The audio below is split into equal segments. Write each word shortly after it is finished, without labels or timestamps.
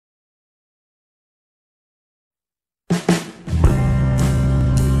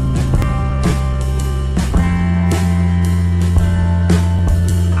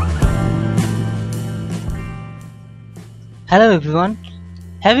Hello everyone,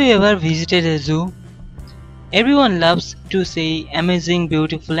 have you ever visited a zoo? Everyone loves to see amazing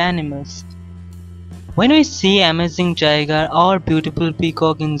beautiful animals. When we see amazing tiger or beautiful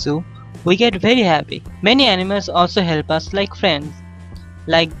peacock in zoo, we get very happy. Many animals also help us like friends,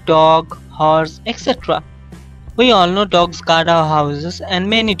 like dog, horse, etc. We all know dogs guard our houses and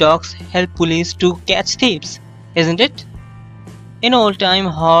many dogs help police to catch thieves, isn't it? In old time,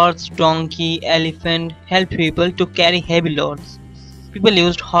 horse, donkey, elephant helped people to carry heavy loads. People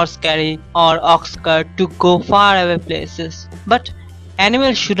used horse carry or ox cart to go far away places. But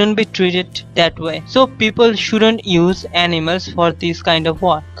animals shouldn't be treated that way. So people shouldn't use animals for this kind of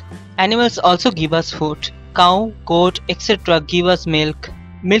work. Animals also give us food. Cow, goat, etc. give us milk.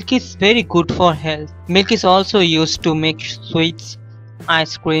 Milk is very good for health. Milk is also used to make sweets,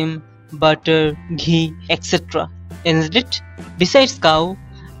 ice cream, butter, ghee, etc. Isn't it? Besides cow,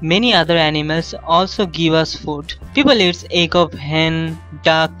 many other animals also give us food. People eat egg of hen,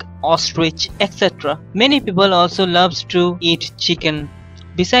 duck, ostrich, etc. Many people also loves to eat chicken.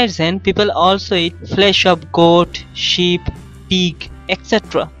 Besides hen, people also eat flesh of goat, sheep, pig,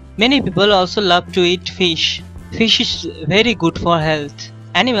 etc. Many people also love to eat fish. Fish is very good for health.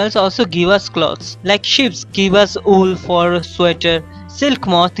 Animals also give us clothes. Like sheep give us wool for sweater. Silk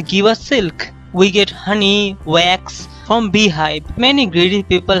moth give us silk. We get honey, wax from beehive. Many greedy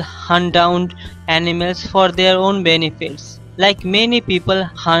people hunt down animals for their own benefits. Like many people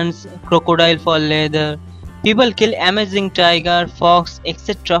hunt crocodile for leather. People kill amazing tiger, fox,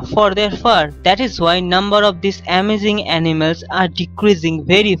 etc. for their fur. That is why number of these amazing animals are decreasing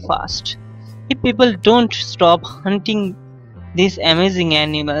very fast. If people don't stop hunting these amazing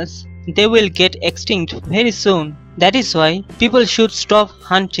animals, they will get extinct very soon. That is why people should stop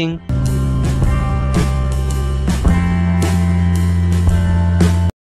hunting